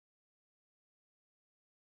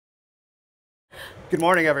Good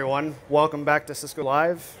morning, everyone. Welcome back to Cisco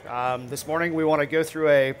Live. This morning, we want to go through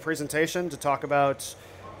a presentation to talk about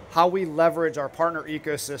how we leverage our partner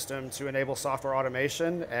ecosystem to enable software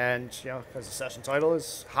automation, and as the session title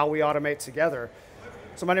is, how we automate together.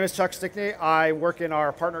 So my name is Chuck Stickney. I work in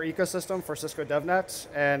our partner ecosystem for Cisco DevNet,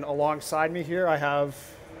 and alongside me here, I have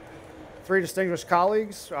three distinguished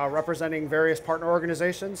colleagues representing various partner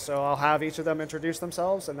organizations. So I'll have each of them introduce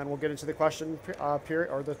themselves, and then we'll get into the question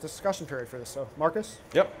period or the discussion period for this. So Marcus?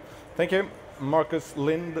 Yep, thank you. Marcus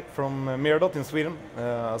Lindt from Miradot in Sweden,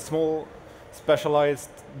 a small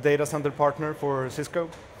specialized data center partner for Cisco,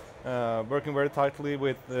 working very tightly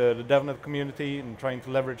with the DevNet community and trying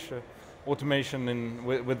to leverage automation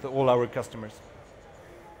with all our customers.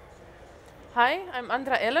 Hi, I'm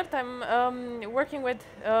Andra Ehlert. I'm working with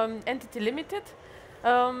Entity Limited,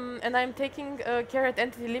 and I'm taking care at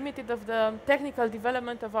Entity Limited of the technical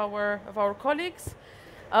development of our colleagues.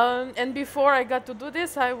 And before I got to do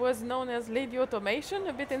this, I was known as Lady Automation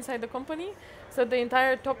a bit inside the company. So the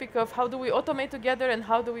entire topic of how do we automate together and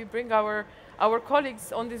how do we bring our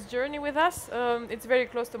colleagues on this journey with us, it's very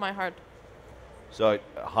close to my heart. So,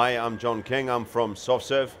 hi, I'm John King. I'm from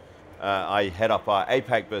SoftServe. I head up our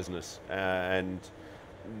APAC business, and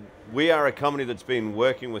we are a company that's been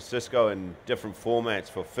working with Cisco in different formats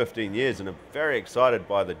for 15 years, and are very excited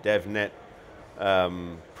by the DevNet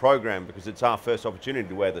program because it's our first opportunity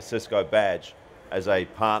to wear the Cisco badge as a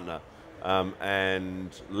partner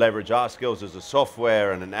and leverage our skills as a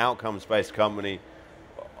software and an outcomes-based company,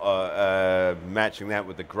 matching that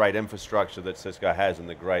with the great infrastructure that Cisco has and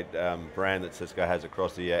the great brand that Cisco has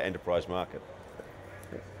across the enterprise market.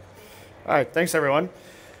 All right, thanks everyone.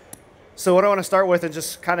 So what I want to start with is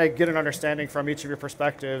just kind of get an understanding from each of your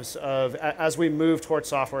perspectives of as we move towards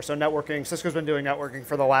software. So networking, Cisco's been doing networking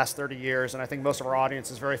for the last 30 years, and I think most of our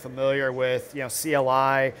audience is very familiar with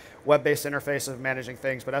CLI, web-based interface of managing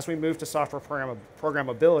things. But as we move to software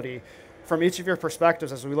programmability, from each of your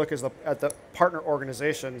perspectives, as we look at the partner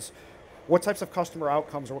organizations, what types of customer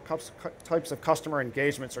outcomes or what types of customer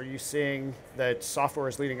engagements are you seeing that software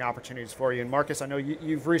is leading opportunities for you? And Marcus, I know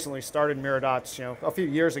you've recently started Miradot a few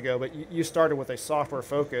years ago, but you started with a software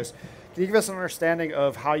focus. Can you give us an understanding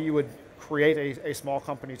of how you would create a small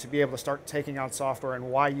company to be able to start taking on software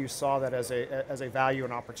and why you saw that as a value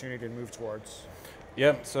and opportunity to move towards?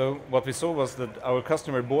 Yeah, so what we saw was that our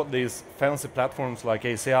customer bought these fancy platforms like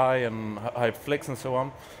ACI and HyperFlex and so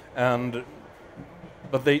on,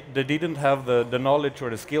 but they didn't have the knowledge or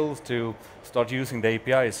the skills to start using the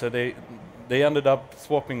API, so they ended up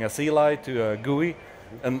swapping a CLI to a GUI,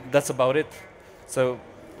 and that's about it. So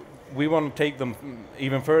we want to take them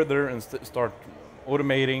even further and start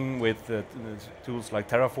automating with tools like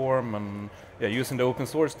Terraform and using the open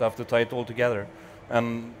source stuff to tie it all together.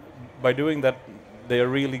 And by doing that, they are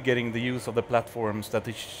really getting the use of the platforms that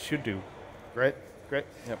they should do. Great, great.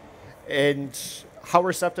 Yep. And how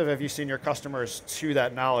receptive have you seen your customers to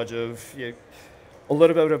that knowledge of a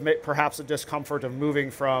little bit of perhaps a discomfort of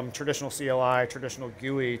moving from traditional CLI, traditional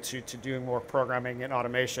GUI to doing more programming and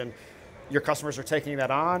automation? Your customers are taking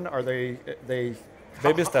that on? Are they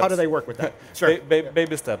baby steps. How do they work with that? Sure.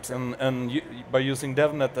 Baby steps, and by using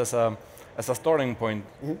DevNet as a starting point,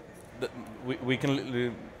 we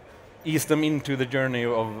can ease them into the journey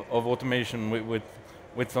of automation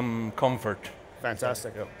with some comfort.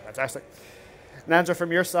 Fantastic, fantastic. And Andra,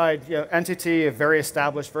 from your side, Entity, a very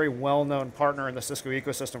established, very well-known partner in the Cisco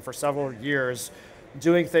ecosystem for several years,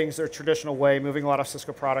 doing things their traditional way, moving a lot of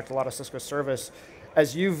Cisco product, a lot of Cisco service.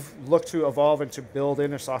 As you've looked to evolve and to build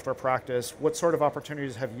in a software practice, what sort of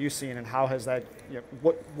opportunities have you seen, and how has that,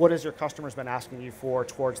 what has your customers been asking you for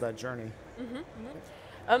towards that journey?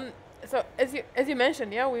 So as you mentioned,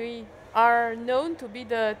 we are known to be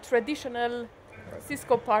the traditional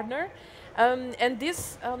Cisco partner. And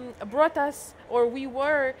this brought us, or we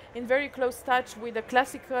were in very close touch with the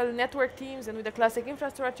classical network teams and with the classic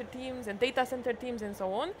infrastructure teams and data center teams and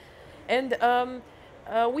so on. And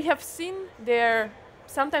we have seen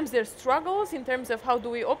sometimes their struggles in terms of how do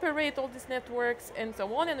we operate all these networks and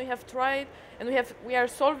so on. And we have tried, and we are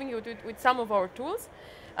solving it with some of our tools.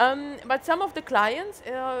 But some of the clients,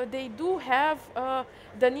 they do have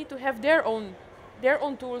the need to have their own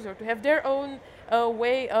tools, or to have their own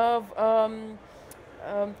way of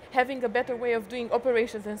having a better way of doing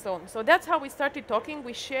operations and so on. So that's how we started talking.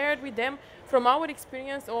 We shared with them from our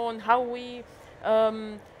experience on how we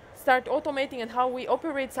start automating and how we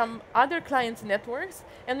operate some other clients' networks,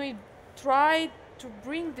 and we tried to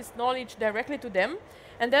bring this knowledge directly to them,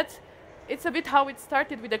 and that's it's a bit how it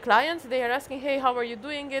started with the clients. They are asking, hey, how are you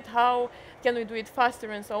doing it? How can we do it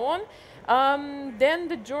faster and so on? Then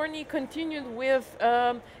the journey continued with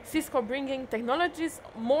Cisco bringing technologies,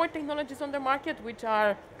 more technologies on the market, which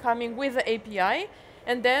are coming with the API.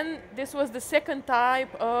 And then this was the second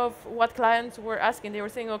type of what clients were asking. They were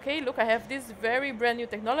saying, okay, look, I have this very brand new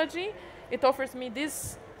technology. It offers me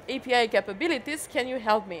this API capabilities. Can you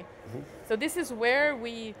help me? So this is where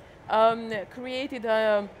we created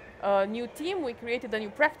a new team. We created a new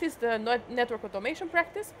practice, the network automation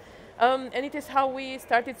practice. And it is how we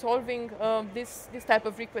started solving this type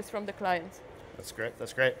of requests from the clients. That's great,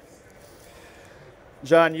 that's great.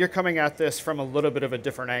 John, you're coming at this from a little bit of a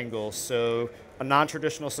different angle. So a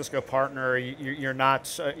non-traditional Cisco partner, you're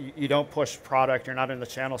not, you don't push product, you're not in the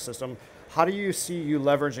channel system. How do you see you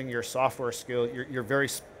leveraging your software skill, your very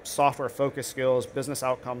software-focused skills, business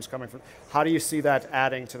outcomes coming from, how do you see that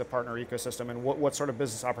adding to the partner ecosystem, and what sort of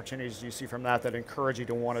business opportunities do you see from that encourage you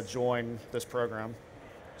to want to join this program?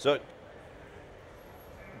 So,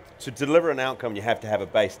 to deliver an outcome, you have to have a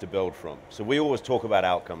base to build from. So we always talk about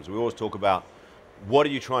outcomes. We always talk about what are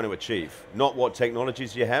you trying to achieve? Not what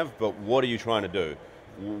technologies you have, but what are you trying to do?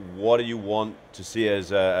 What do you want to see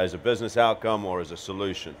as a business outcome or as a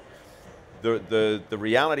solution? The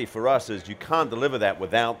reality for us is you can't deliver that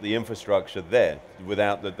without the infrastructure there,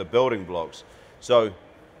 without the building blocks. So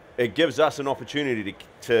it gives us an opportunity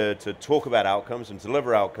to talk about outcomes and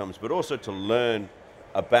deliver outcomes, but also to learn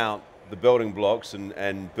about the building blocks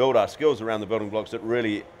and build our skills around the building blocks that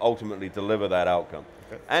really ultimately deliver that outcome.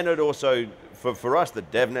 Okay. And it also, for us, the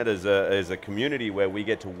DevNet is a community where we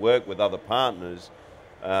get to work with other partners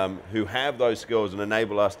who have those skills and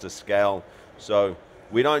enable us to scale. So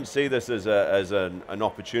we don't see this as an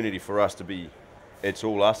opportunity for us to be, it's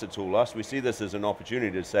all us, it's all us. We see this as an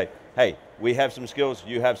opportunity to say, hey, we have some skills,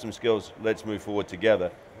 you have some skills, let's move forward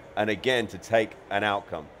together. And again, to take an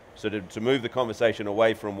outcome. So to move the conversation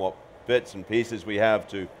away from what bits and pieces we have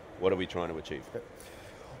to what are we trying to achieve.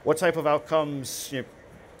 What type of outcomes,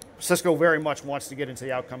 Cisco very much wants to get into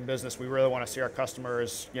the outcome business. We really want to see our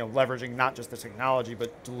customers leveraging not just the technology,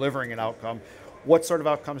 but delivering an outcome. What sort of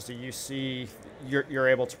outcomes do you see you're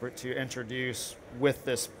able to introduce with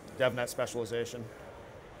this DevNet specialization?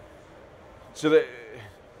 So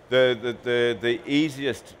the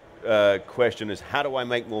easiest question is, how do I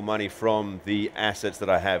make more money from the assets that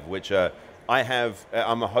I have, which I'm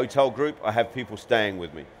a hotel group, I have people staying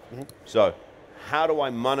with me. Mm-hmm. So how do I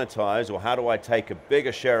monetize, or how do I take a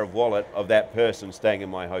bigger share of wallet of that person staying in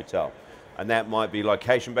my hotel? And that might be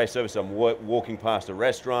location-based service. I'm walking past a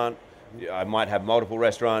restaurant, I might have multiple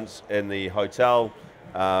restaurants in the hotel.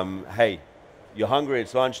 Hey, you're hungry,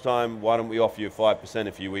 it's lunchtime, why don't we offer you 5%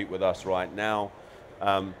 if you eat with us right now?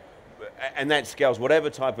 And that scales, whatever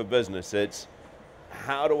type of business, it's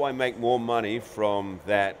how do I make more money from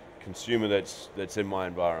that consumer that's in my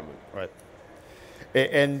environment. Right.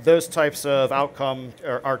 And those types of outcomes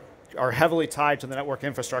are heavily tied to the network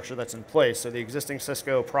infrastructure that's in place. So the existing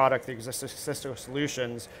Cisco product, the existing Cisco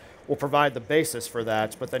solutions will provide the basis for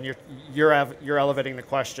that, but then you're elevating the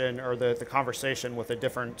question or the conversation with a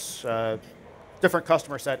different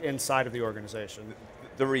customer set inside of the organization.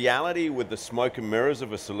 The reality with the smoke and mirrors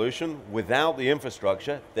of a solution, without the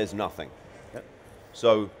infrastructure, there's nothing. Yep.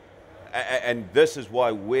 So, and this is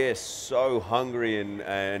why we're so hungry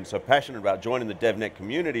and so passionate about joining the DevNet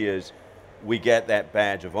community, is we get that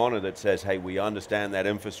badge of honor that says, hey, we understand that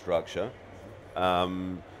infrastructure,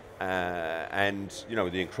 and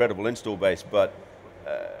the incredible install base, but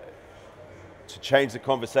to change the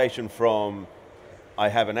conversation from I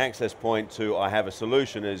have an access point to I have a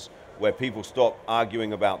solution is where people stop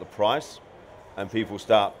arguing about the price and people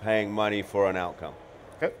start paying money for an outcome.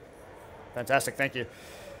 Okay, fantastic, thank you.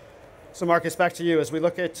 So Marcus, back to you. As we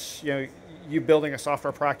look at you building a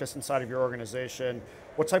software practice inside of your organization,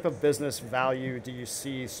 what type of business value do you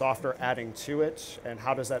see software adding to it, and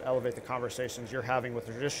how does that elevate the conversations you're having with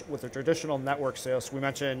the traditional network sales? We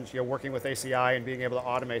mentioned working with ACI and being able to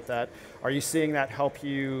automate that. Are you seeing that help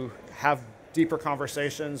you have deeper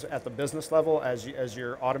conversations at the business level as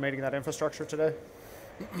you're automating that infrastructure today?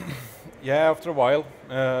 Yeah, after a while.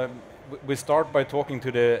 We start by talking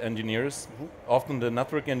to the engineers, often the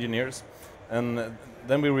network engineers, and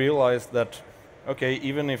then we realize that, okay,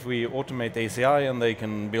 even if we automate ACI and they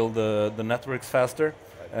can build the networks faster,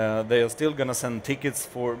 they are still going to send tickets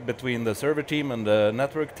between the server team and the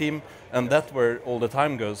network team, and that's where all the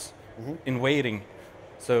time goes, in waiting.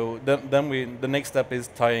 So then the next step is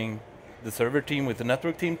tying the server team with the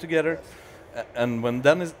network team together, and when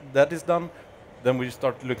that is done, then we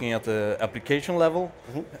start looking at the application level,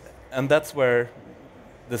 and that's where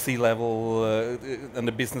the C-level and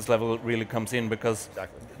the business level really comes in, because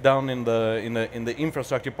Exactly. down in the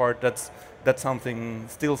infrastructure part, that's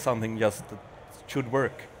still something just that should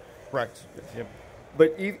work. Correct. Yep.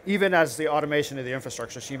 But even as the automation of the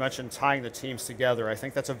infrastructure, so you mentioned tying the teams together. I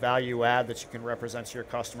think that's a value add that you can represent to your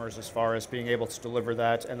customers as far as being able to deliver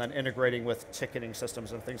that and then integrating with ticketing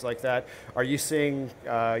systems and things like that. Are you seeing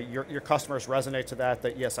your customers resonate to that,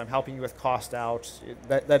 that yes, I'm helping you with cost out?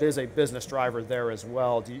 That is a business driver there as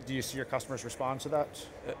well. Do you see your customers respond to that?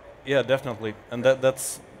 Yeah, definitely. And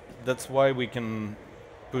that's why we can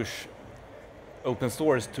push open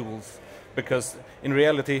source tools, because in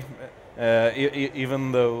reality,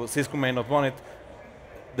 even though Cisco may not want it,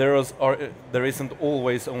 there isn't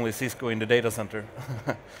always only Cisco in the data center.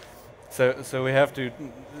 so we have to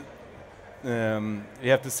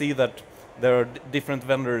see that there are different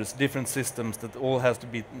vendors, different systems that all has to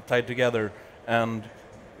be tied together, and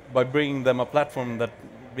by bringing them a platform that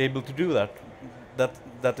be able to do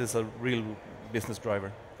that is a real business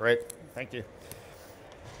driver. Great, thank you.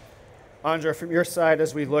 Andra, from your side,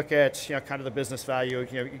 as we look at kind of the business value,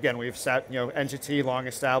 again, we've set NGT long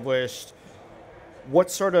established.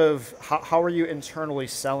 What sort of how are you internally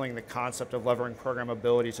selling the concept of leveraging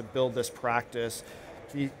programmability to build this practice?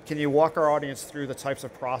 Can you walk our audience through the types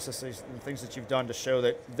of processes and things that you've done to show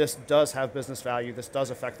that this does have business value, this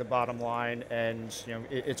does affect the bottom line, and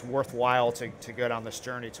it's worthwhile to go down this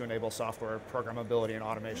journey to enable software programmability and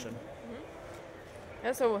automation? Mm-hmm.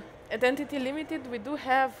 Yeah, so at Entity Limited, we do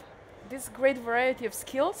have this great variety of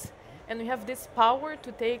skills, and we have this power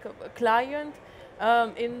to take a client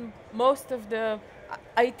in most of the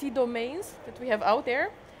IT domains that we have out there.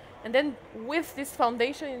 And then with this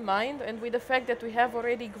foundation in mind, and with the fact that we have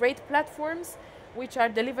already great platforms which are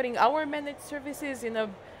delivering our managed services in a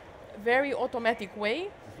very automatic way.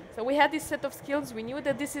 So we had this set of skills, we knew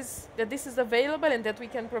that this is available and that we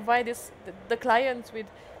can provide the clients with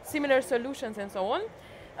similar solutions and so on.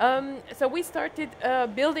 So we started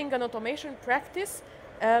building an automation practice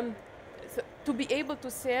to be able to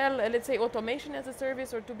sell, let's say, automation as a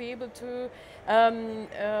service, or to be able to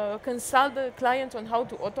consult the client on how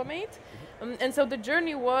to automate. And so the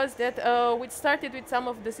journey was that we started with some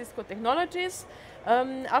of the Cisco technologies.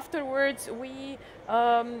 Afterwards, we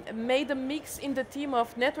made a mix in the team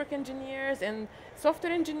of network engineers and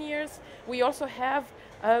software engineers. We also have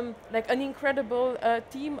like an incredible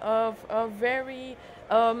team of very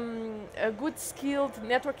good skilled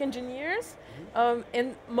network engineers,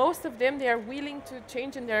 and most of them, they are willing to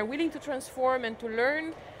change and they are willing to transform and to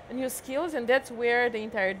learn new skills, and that's where the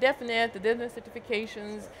entire DevNet, the DevNet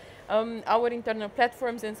certifications, our internal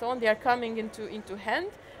platforms and so on, they are coming into hand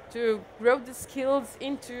to grow the skills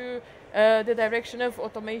into the direction of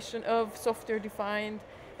automation, of software-defined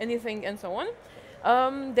anything and so on.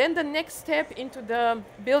 Then the next step into the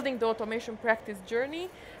building the automation practice journey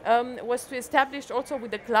was to establish also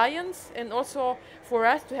with the clients, and also for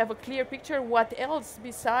us to have a clear picture what else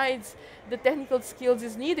besides the technical skills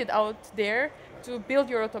is needed out there to build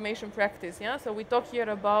your automation practice. Yeah? So we talk here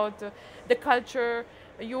about the culture.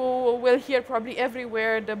 You will hear probably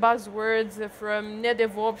everywhere the buzzwords from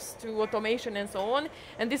NetDevOps to automation and so on.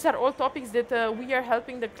 And these are all topics that we are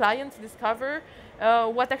helping the clients discover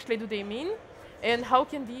what actually do they mean, and how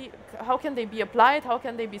can they be applied, how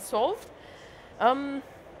can they be solved.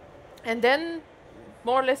 And then,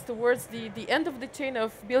 more or less towards the end of the chain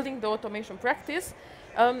of building the automation practice,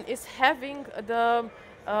 is having the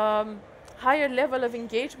higher level of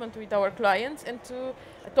engagement with our clients and to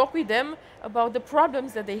talk with them about the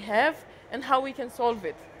problems that they have and how we can solve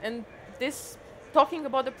it. And this, talking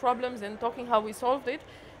about the problems and talking how we solved it,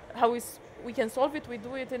 how we can solve it, we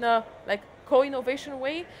do it in a co-innovation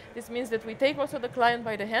way. This means that we take also the client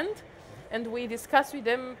by the hand and we discuss with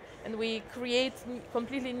them and we create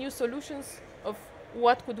completely new solutions of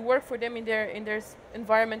what could work for them in their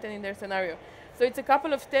environment and in their scenario. So it's a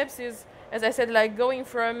couple of steps, is, as I said, like going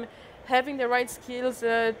from having the right skills,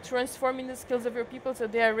 transforming the skills of your people so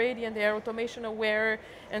they are ready and they are automation aware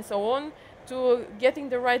and so on, to getting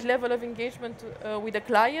the right level of engagement with the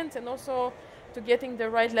client, and also to getting the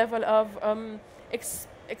right level of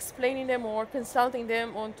explaining them or consulting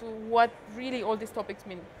them on to what really all these topics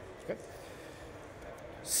mean. Okay.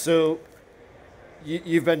 So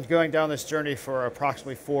you've been going down this journey for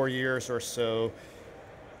approximately 4 years or so.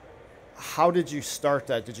 How did you start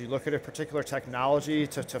that? Did you look at a particular technology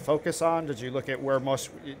to focus on? Did you look at where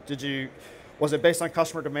was it based on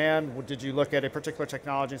customer demand? Did you look at a particular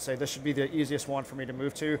technology and say, this should be the easiest one for me to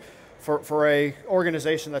move to? For a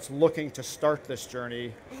organization that's looking to start this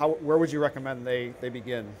journey, where would you recommend they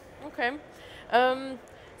begin? Okay.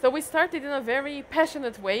 So we started in a very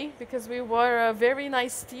passionate way because we were a very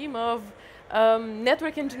nice team of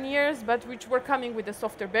network engineers, but which were coming with a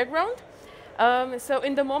software background. So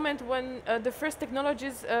in the moment when the first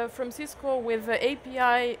technologies from Cisco with the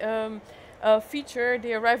API feature,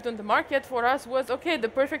 they arrived on the market, for us was, okay, the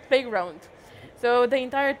perfect playground. So the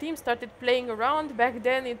entire team started playing around. Back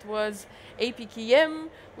then it was APKM,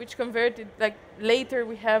 which converted, like later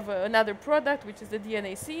we have another product, which is the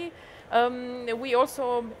DNAC. We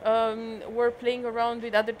also were playing around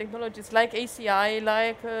with other technologies like ACI,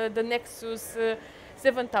 like the Nexus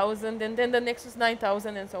 7000, and then the Nexus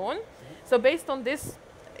 9000, and so on. So based on this,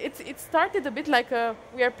 it started a bit like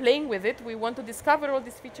we are playing with it. We want to discover all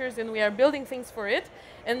these features, and we are building things for it.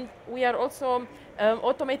 And we are also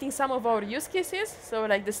automating some of our use cases. So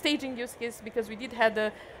like the staging use case, because we did have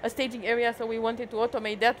a staging area, so we wanted to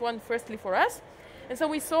automate that one firstly for us. And so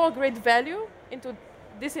we saw a great value into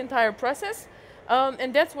this entire process.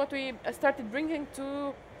 And that's what we started bringing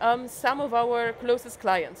to some of our closest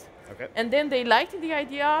clients. Okay. And then they liked the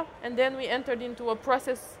idea, and then we entered into a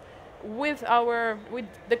process with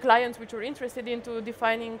the clients which were interested into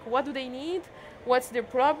defining what do they need, what's their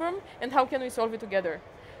problem, and how can we solve it together.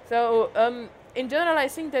 So in general, I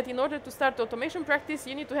think that in order to start automation practice,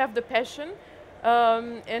 you need to have the passion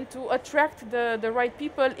and to attract the right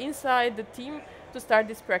people inside the team to start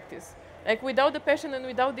this practice. Like without the passion and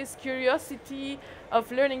without this curiosity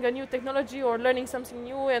of learning a new technology or learning something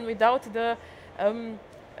new, and without the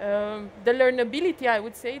learnability, I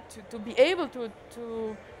would say, to be able to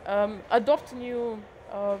adopt new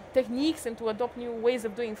techniques and to adopt new ways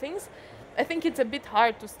of doing things, I think it's a bit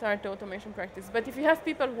hard to start the automation practice. But if you have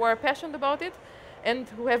people who are passionate about it and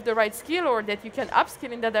who have the right skill, or that you can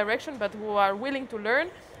upskill in that direction, but who are willing to learn,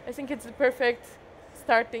 I think it's the perfect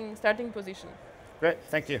starting position. Great,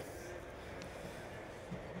 thank you.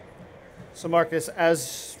 So Marcus,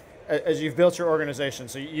 as you've built your organization,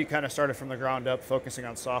 so you kind of started from the ground up focusing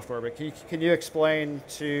on software, but can you explain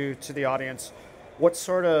to the audience what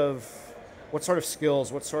sort of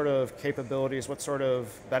skills, what sort of capabilities, what sort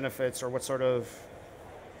of benefits, or what sort of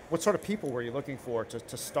people were you looking for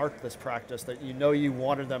to start this practice that you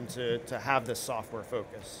wanted them to have this software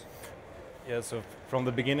focus? Yeah, so from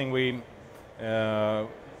the beginning, we 4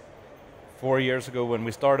 years ago when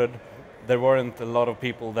we started, there weren't a lot of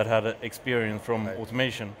people that had experience from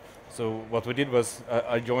automation. So what we did was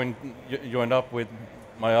I joined up with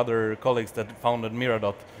my other colleagues that founded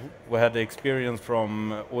Miradot. We had the experience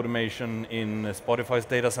from automation in Spotify's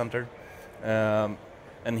data center,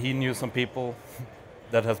 and he knew some people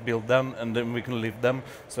that has built them, and then we can leave them.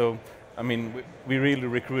 So, I mean, we really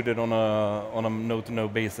recruited on a no-to-no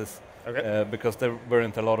basis, okay. Because there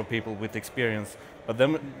weren't a lot of people with experience. But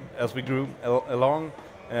then, as we grew along,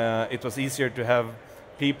 it was easier to have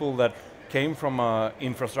people that came from an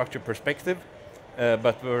infrastructure perspective,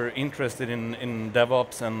 but were interested in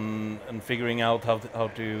DevOps and figuring out how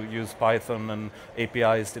to use Python and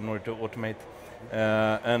APIs in order to automate.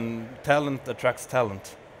 And talent attracts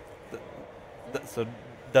talent. So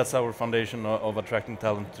that's our foundation of attracting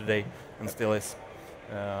talent today, and still is.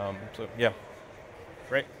 So yeah.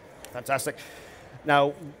 Great, fantastic.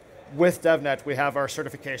 Now, with DevNet, we have our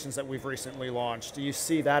certifications that we've recently launched. Do you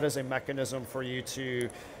see that as a mechanism for you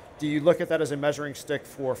do you look at that as a measuring stick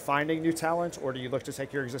for finding new talent, or do you look to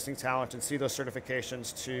take your existing talent and see those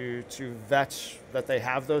certifications to vet that they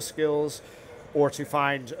have those skills, or to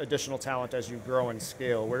find additional talent as you grow and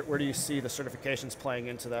scale? Where do you see the certifications playing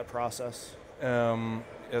into that process?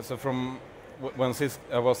 Yeah, so from when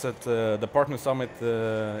I was at the Partner Summit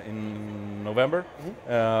in November,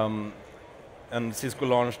 and Cisco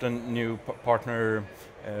launched a new partner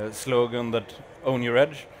slogan that own your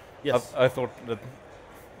edge. Yes. I thought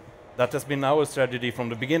that has been our strategy from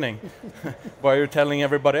the beginning. Why are you telling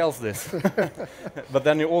everybody else this? But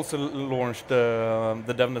then you also launched the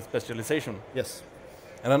DevNet Specialization. Yes.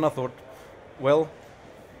 And then I thought, well,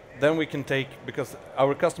 then we can take, because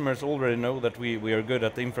our customers already know that we are good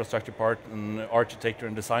at the infrastructure part and architecture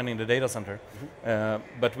and designing the data center,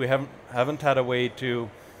 but we haven't had a way to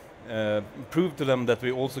prove to them that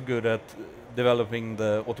we're also good at developing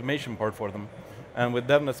the automation part for them. And with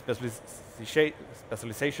DevNet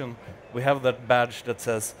Specialization, we have that badge that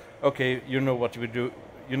says, okay, you know what you do,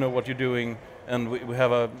 you know what you're doing, and we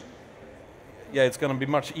have it's going to be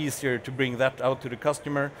much easier to bring that out to the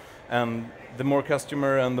customer, and the more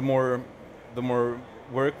customer and the more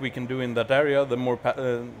work we can do in that area, the more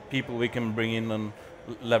people we can bring in and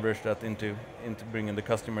leverage that into bringing the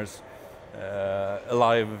customers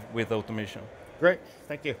alive with automation. Great,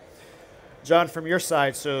 thank you. John, from your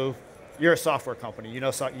side, so you're a software company. You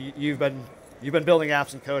know, you've been building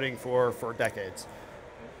apps and coding for decades.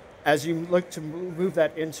 As you look to move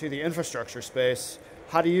that into the infrastructure space,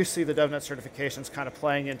 how do you see the DevNet certifications kind of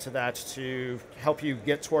playing into that to help you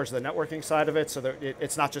get towards the networking side of it, so that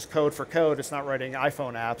it's not just code for code, it's not writing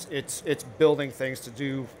iPhone apps, it's building things to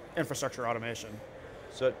do infrastructure automation?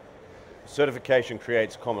 So certification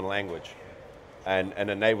creates common language and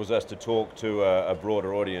enables us to talk to a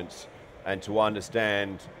broader audience and to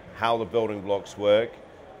understand how the building blocks work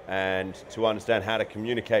and to understand how to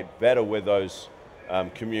communicate better with those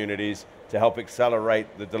communities to help accelerate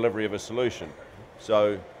the delivery of a solution.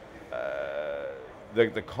 So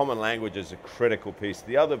the common language is a critical piece.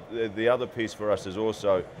 The other piece for us is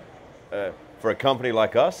also, for a company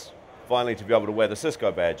like us, finally to be able to wear the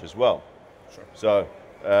Cisco badge as well. Sure. So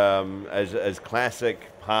as classic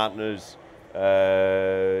partners,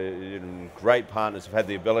 great partners have had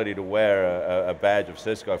the ability to wear a badge of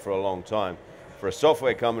Cisco for a long time. For a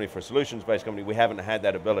software company, for a solutions-based company, we haven't had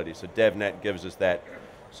that ability, so DevNet gives us that.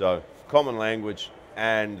 So common language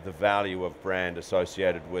and the value of brand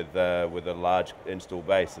associated with a large install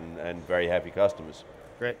base and very happy customers.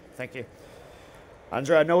 Great, thank you.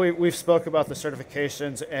 Andra, I know we've spoke about the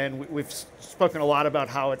certifications and we've spoken a lot about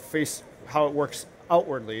how it works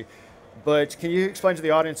outwardly, but can you explain to the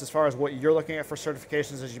audience as far as what you're looking at for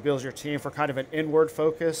certifications as you build your team for kind of an inward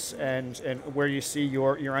focus and where you see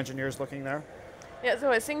your engineers looking there? Yeah,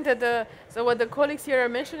 so I think that so what the colleagues here are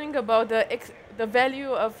mentioning about the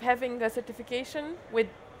value of having a certification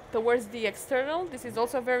towards the external, this is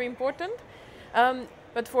also very important.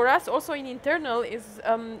 But for us, also in internal, is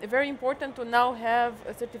very important to now have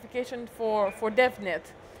a certification for DevNet.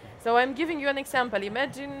 So I'm giving you an example.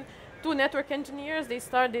 Imagine two network engineers, they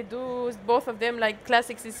do both of them like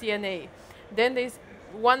classic CCNA. Then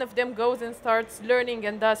one of them goes and starts learning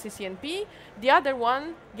and does CCNP. The other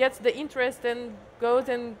one gets the interest and goes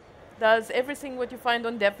and does everything what you find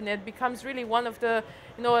on DevNet, becomes really one of the,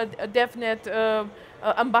 a DevNet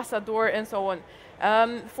ambassador and so on.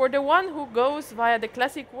 For the one who goes via the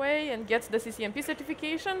classic way and gets the CCNP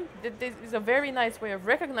certification, this is a very nice way of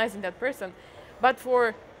recognizing that person. But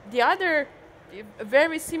for the other,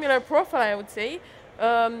 very similar profile, I would say,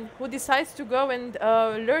 who decides to go and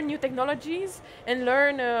learn new technologies and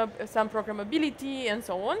learn some programmability and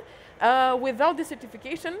so on, without the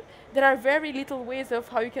certification, there are very little ways of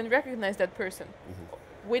how you can recognize that person,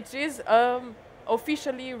 which is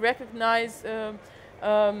officially recognized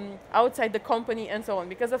outside the company and so on.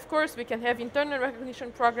 Because of course we can have internal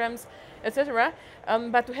recognition programs, etc.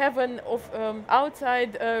 But to have an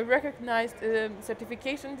outside recognized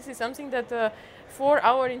certification, this is something that for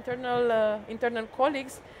our internal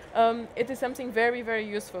colleagues, it is something very, very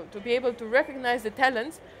useful to be able to recognize the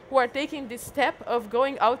talents who are taking this step of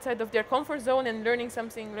going outside of their comfort zone and learning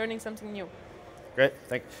something new. Great,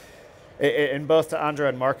 thank you. And both to Andra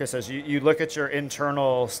and Marcus, as you look at your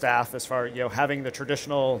internal staff as far as having the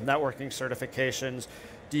traditional networking certifications,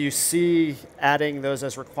 do you see adding those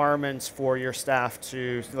as requirements for your staff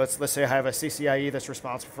to, let's say I have a CCIE that's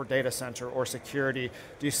responsible for data center or security,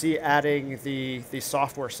 do you see adding the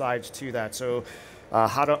software sides to that? So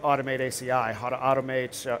how to automate ACI, how to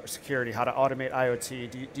automate security, how to automate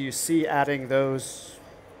IoT, do you see adding those?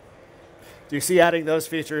 Do you see adding those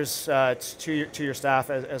features to your staff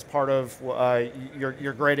as part of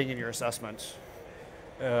your grading and your assessment?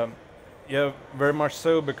 Yeah, very much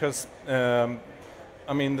so, because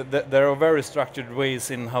I mean, there are very structured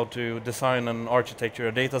ways in how to design and architecture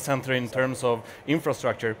a data center in terms of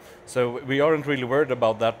infrastructure. So we aren't really worried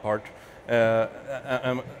about that part.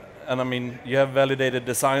 And I mean, you have validated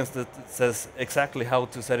designs that says exactly how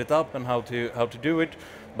to set it up and how to do it.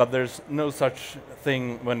 But there's no such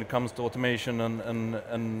thing when it comes to automation and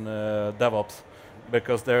DevOps,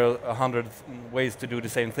 because there are 100 ways to do the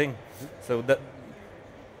same thing. So that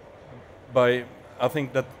I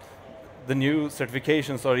think that the new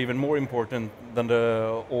certifications are even more important than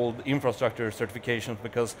the old infrastructure certifications,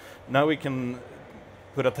 because now we can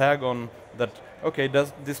put a tag on that. Okay,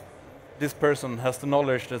 this person has the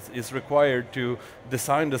knowledge that is required to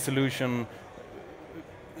design the solution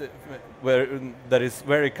that is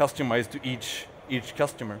very customized to each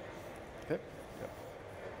customer. Okay. Yeah.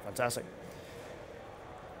 Fantastic.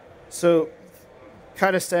 So,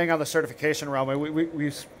 kind of staying on the certification realm,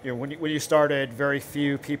 when you started, very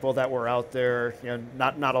few people that were out there,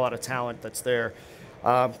 not a lot of talent that's there.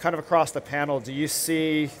 Kind of across the panel, do you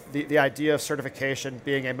see the idea of certification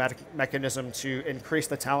being a mechanism to increase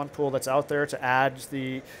the talent pool that's out there, to add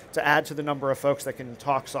to the number of folks that can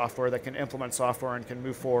talk software, that can implement software, and can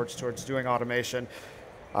move forward towards doing automation,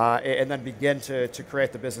 and then begin to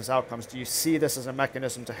create the business outcomes? Do you see this as a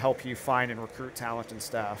mechanism to help you find and recruit talent and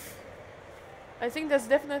staff? I think that's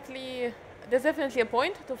definitely there's definitely a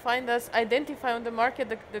point to find us, identify on the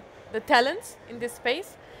market the talents in this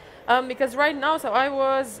space. Because right now, so I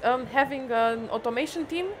was having an automation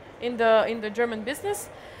team in the German business,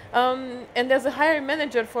 and there's a hiring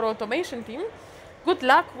manager for automation team. Good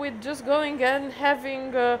luck with just going and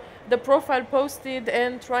having the profile posted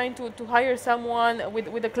and trying to hire someone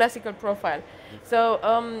with a classical profile.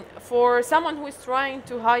 So for someone who is trying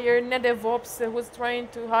to hire NetDevOps, who's trying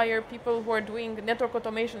to hire people who are doing network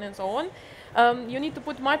automation and so on, you need to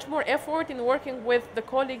put much more effort in working with the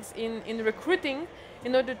colleagues in recruiting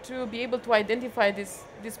in order to be able to identify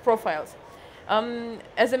these profiles.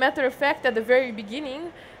 As a matter of fact, at the very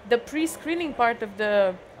beginning, the pre-screening part of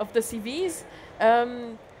the CVs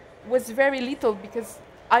was very little, because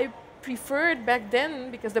I preferred back then,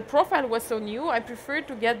 because the profile was so new, I preferred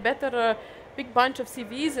to get better big bunch of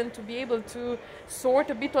CVs and to be able to sort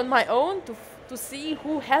a bit on my own to see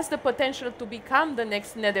who has the potential to become the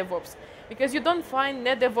next NetDevOps. Because you don't find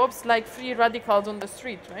NetDevOps like free radicals on the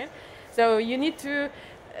street, right? So you need to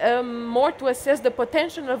more to assess the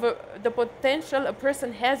potential a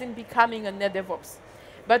person has in becoming a NetDevOps.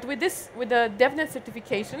 But with the DevNet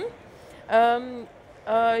certification,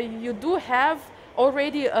 you do have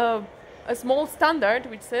already a small standard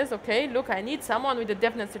which says, okay, look, I need someone with a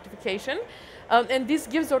DevNet certification. And this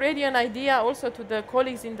gives already an idea also to the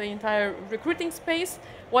colleagues in the entire recruiting space,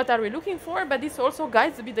 what are we looking for, but this also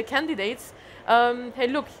guides a bit the candidates. Hey,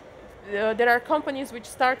 look, there are companies which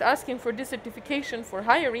start asking for this certification for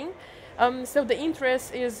hiring. So the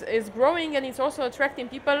interest is growing, and it's also attracting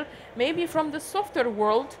people maybe from the software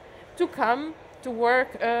world to come to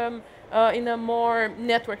work in a more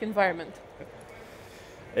network environment.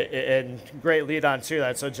 And great lead on to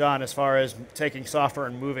that. So John, as far as taking software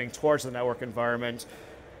and moving towards the network environment,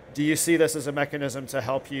 do you see this as a mechanism to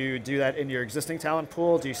help you do that in your existing talent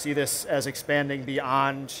pool? Do you see this as expanding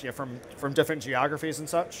beyond, you know, from different geographies and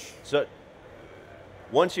such? So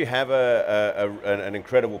once you have an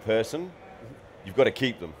incredible person, you've got to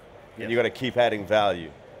keep them. Yeah. And you've got to keep adding value.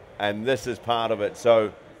 And this is part of it.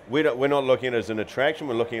 So we're not looking at it as an attraction,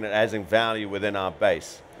 we're looking at it as adding value within our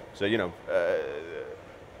base. So, you know,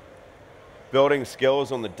 building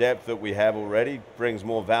skills on the depth that we have already brings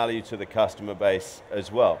more value to the customer base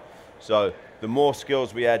as well. So the more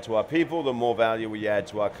skills we add to our people, the more value we add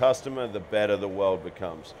to our customer, the better the world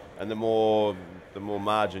becomes. And the more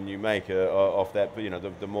margin you make off that, you know,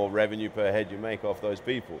 the more revenue per head you make off those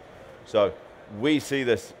people. So we see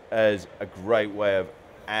this as a great way of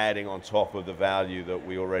adding on top of the value that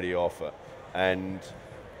we already offer, and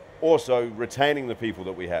also retaining the people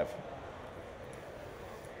that we have.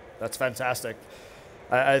 That's fantastic.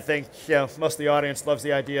 I think, you know, most of the audience loves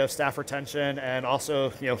the idea of staff retention, and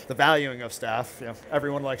also, you know, the valuing of staff. You know,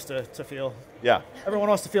 everyone likes to feel. Yeah. Everyone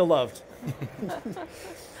wants to feel loved.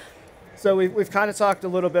 So we've kind of talked a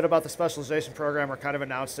little bit about the specialization program, or kind of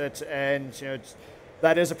announced it, and you know,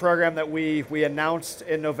 that is a program that we announced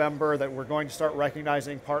in November, that we're going to start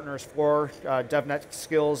recognizing partners for DevNet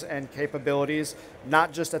skills and capabilities,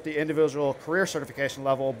 not just at the individual career certification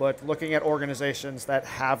level, but looking at organizations that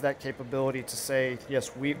have that capability to say,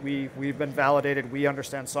 yes, we've been validated, we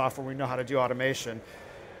understand software, we know how to do automation.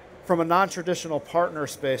 From a non-traditional partner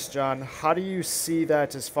space, John, how do you see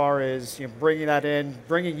that as far as, you know,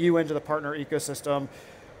 bringing you into the partner ecosystem?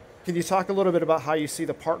 Can you talk a little bit about how you see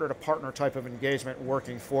the partner-to-partner type of engagement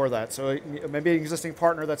working for that? So maybe an existing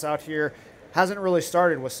partner that's out here hasn't really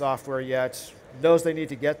started with software yet, knows they need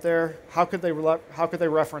to get there. How could they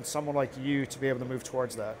reference someone like you to be able to move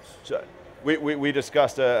towards that? So we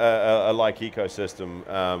discussed a like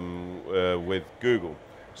ecosystem with Google.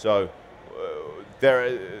 So there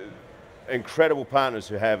are incredible partners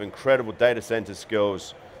who have incredible data center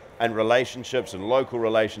skills and relationships and local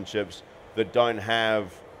relationships that don't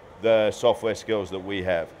have the software skills that we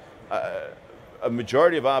have. A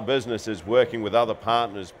majority of our business is working with other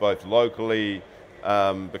partners, both locally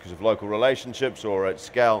because of local relationships or at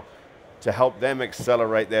scale, to help them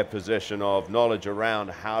accelerate their position of knowledge around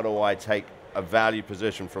how do I take a value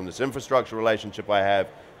position from this infrastructure relationship I have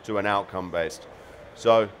to an outcome-based.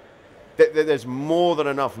 So there's more than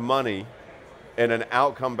enough money in an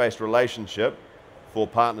outcome-based relationship for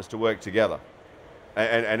partners to work together.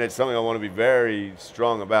 And it's something I want to be very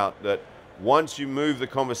strong about, that once you move the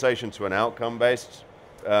conversation to an outcome-based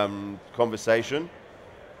conversation,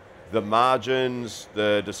 the margins,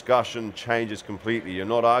 the discussion changes completely. You're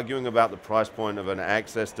not arguing about the price point of an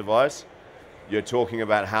access device. You're talking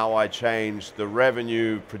about how I change the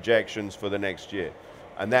revenue projections for the next year.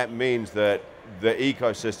 And that means that the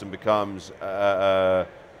ecosystem becomes a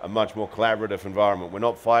much more collaborative environment. We're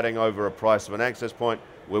not fighting over a price of an access point.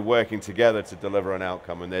 we're working together to deliver an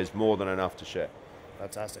outcome, and there's more than enough to share.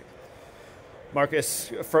 Fantastic. Marcus,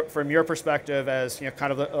 from your perspective as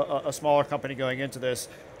kind of a smaller company going into this,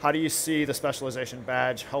 how do you see the specialization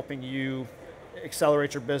badge helping you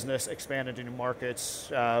accelerate your business, expand into new markets?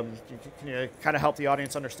 Can you kind of help the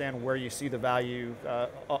audience understand where you see the value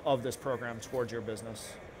of this program towards your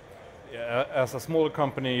business? Yeah, as a smaller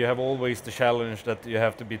company, you have always the challenge that you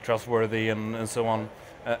have to be trustworthy and so on,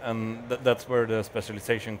 and that's where the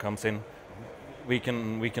specialization comes in. We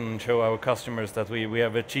can show our customers that we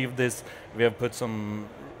have achieved this, we have put some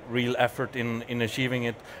real effort in achieving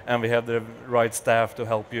it, and we have the right staff to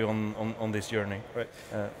help you on this journey. Right.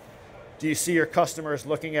 Do you see your customers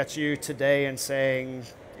looking at you today and saying,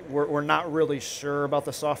 we're not really sure about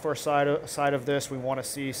the software side of this, we want to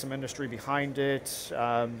see some industry behind it,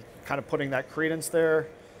 kind of putting that credence there?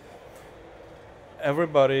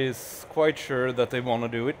 Everybody is quite sure that they want to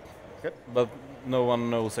do it, okay, but no one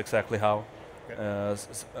knows exactly how. Okay.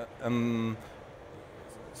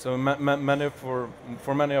 So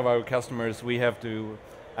for many of our customers, we have to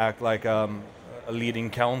act like a leading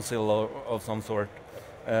council of some sort,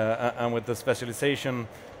 and with the specialization,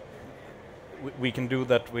 we can do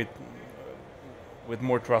that with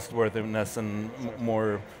more trustworthiness and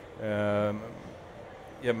more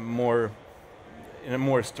in a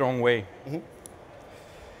more strong way. Mm-hmm.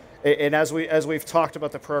 And as we've talked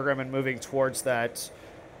about the program and moving towards that,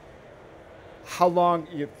 how long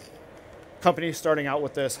companies starting out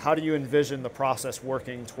with this, how do you envision the process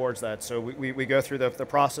working towards that? So we go through the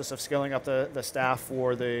process of scaling up the staff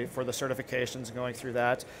for the certifications and going through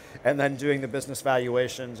that, and then doing the business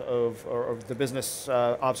valuations of the business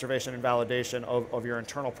observation and validation of your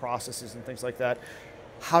internal processes and things like that.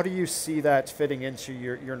 How do you see that fitting into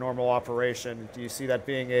your normal operation? Do you see that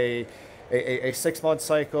being a 6-month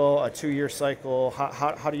cycle, a 2-year cycle?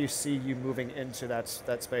 How do you see you moving into that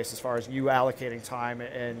space as far as you allocating time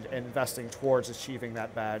and investing towards achieving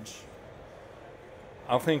that badge?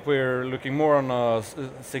 I think we're looking more on a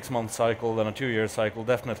 6-month cycle than a 2-year cycle,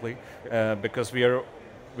 definitely, because we are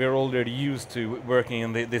already used to working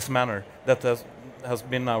in this manner. That has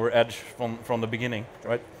been our edge from the beginning,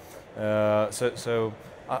 right?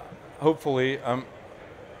 Hopefully,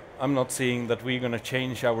 I'm not seeing that we're going to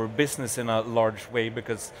change our business in a large way,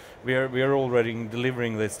 because we are already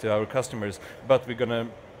delivering this to our customers. But we're gonna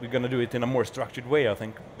do it in a more structured way, I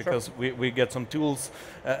think, because sure, we get some tools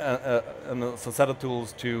and some set of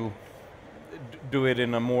tools to do it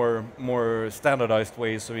in a more standardized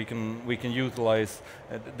way, so we can utilize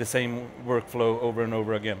the same workflow over and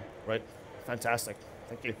over again. Right. Fantastic.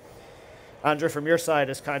 Thank you. Andra, from your side,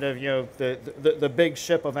 is kind of the big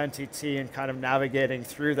ship of NTT and kind of navigating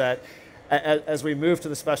through that. As we move to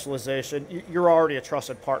the specialization, you're already a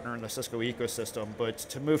trusted partner in the Cisco ecosystem, but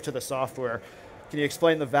to move to the software, can you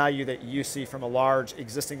explain the value that you see from a large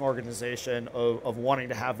existing organization of wanting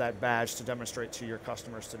to have that badge to demonstrate to your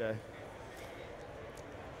customers today?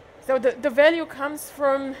 So the value comes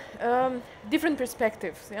from different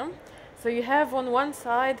perspectives. Yeah? So you have on one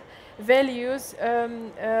side values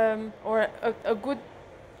or a good,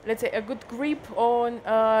 let's say, a good grip on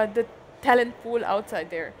the talent pool outside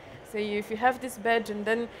there. So if you have this badge, and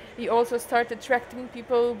then you also start attracting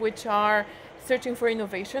people which are searching for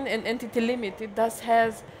innovation, and Entity Limited does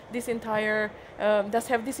have this entire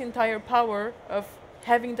power of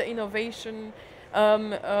having the innovation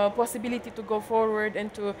possibility to go forward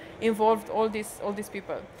and to involve all these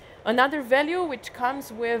people. Another value which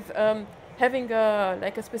comes with having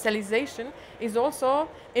a specialization is also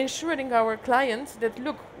ensuring our clients that,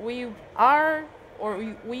 look, we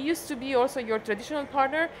used to be also your traditional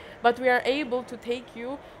partner, but we are able to take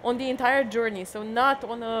you on the entire journey. So not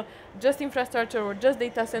on just infrastructure or just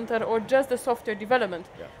data center or just the software development.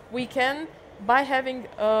 Yeah. We can, by having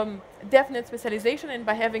DevNet specialization and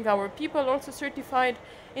by having our people also certified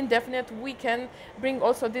in DevNet, we can bring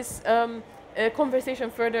also this conversation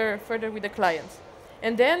further with the clients.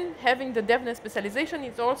 And then having the DevNet specialization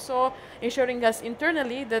is also ensuring us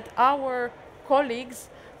internally that our colleagues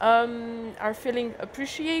are feeling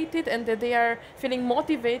appreciated and that they are feeling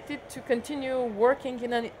motivated to continue working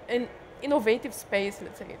in an innovative space,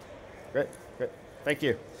 let's say. Great, great. Thank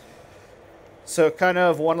you. So kind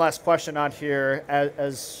of one last question on here.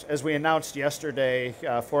 As we announced yesterday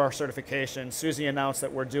for our certification, Susie announced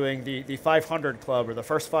that we're doing the 500 Club, or the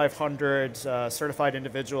first 500 certified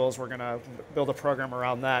individuals. We're going to build a program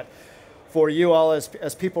around that. For you all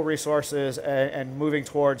as people resources and moving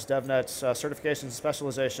towards DevNet's certification and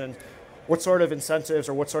specialization, what sort of incentives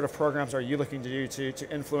or what sort of programs are you looking to do to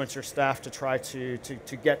influence your staff to try to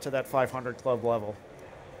get to that 500 Club level?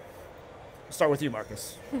 Start with you,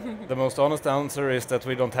 Marcus. The most honest answer is that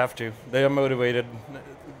we don't have to. They are motivated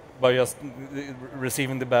by just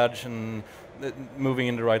receiving the badge and moving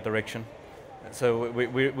in the right direction. So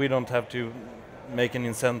we don't have to make any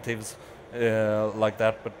incentives like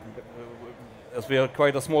that. But as we are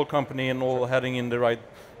quite a small company and all heading in the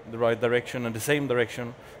right direction and the same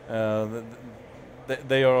direction,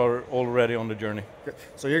 they are already on the journey.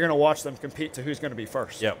 So you're going to watch them compete to who's going to be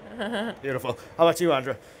first. Yeah. Beautiful. How about you,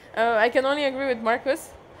 Andra? I can only agree with Marcus,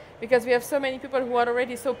 because we have so many people who are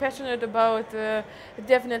already so passionate about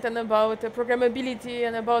DevNet and about programmability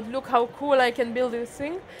and about, look how cool I can build this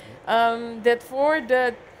thing, that for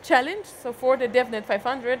the challenge, so for the DevNet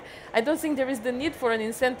 500, I don't think there is the need for an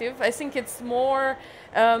incentive. I think it's more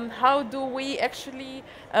how do we actually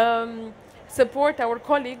support our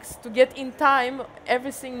colleagues to get in time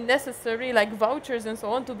everything necessary, like vouchers and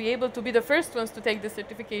so on, to be able to be the first ones to take the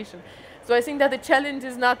certification. So I think that the challenge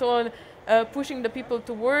is not on pushing the people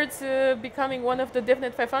towards becoming one of the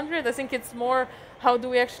DevNet 500. I think it's more how do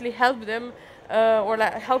we actually help them, or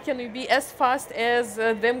like how can we be as fast as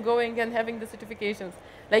them going and having the certifications.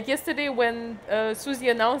 Like yesterday when Susie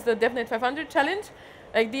announced the DevNet 500 challenge,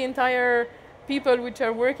 like the entire people which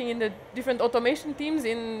are working in the different automation teams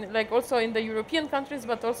in, like also in the European countries,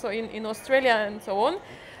 but also in Australia and so on,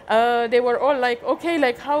 they were all like, okay,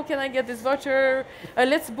 like how can I get this voucher?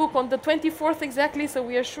 Let's book on the 24th exactly, so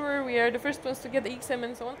we are sure we are the first ones to get the XM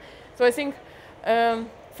and so on. So I think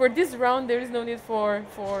for this round there is no need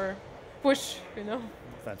for push, you know.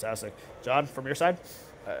 Fantastic. John, from your side?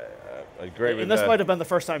 I agree with And this might have been the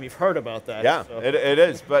first time you've heard about that. Yeah, so. it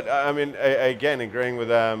is. But I mean, again, agreeing with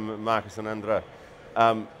Marcus and Andra,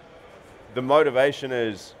 the motivation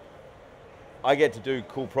is I get to do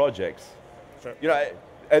cool projects. Sure. You know,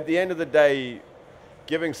 at the end of the day,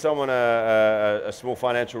 giving someone a small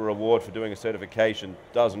financial reward for doing a certification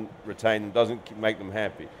doesn't retain them, doesn't make them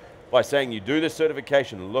happy. By saying you do this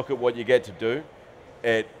certification, look at what you get to do,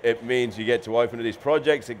 it means you get to open to these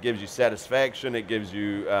projects, it gives you satisfaction, it gives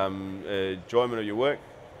you enjoyment of your work.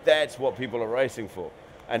 That's what people are racing for.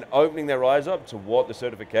 And opening their eyes up to what the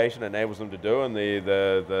certification enables them to do and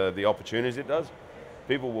the opportunities it does,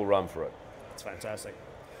 people will run for it. That's fantastic.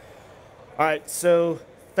 All right, so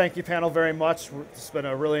thank you, panel, very much. It's been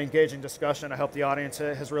a really engaging discussion. I hope the audience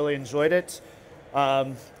has really enjoyed it.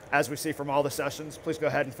 As we see from all the sessions, please go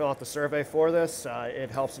ahead and fill out the survey for this.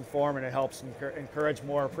 It helps inform and it helps encourage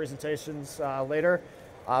more presentations later.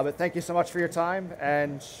 But thank you so much for your time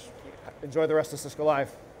and enjoy the rest of Cisco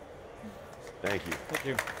Live. Thank you. Thank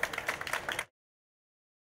you.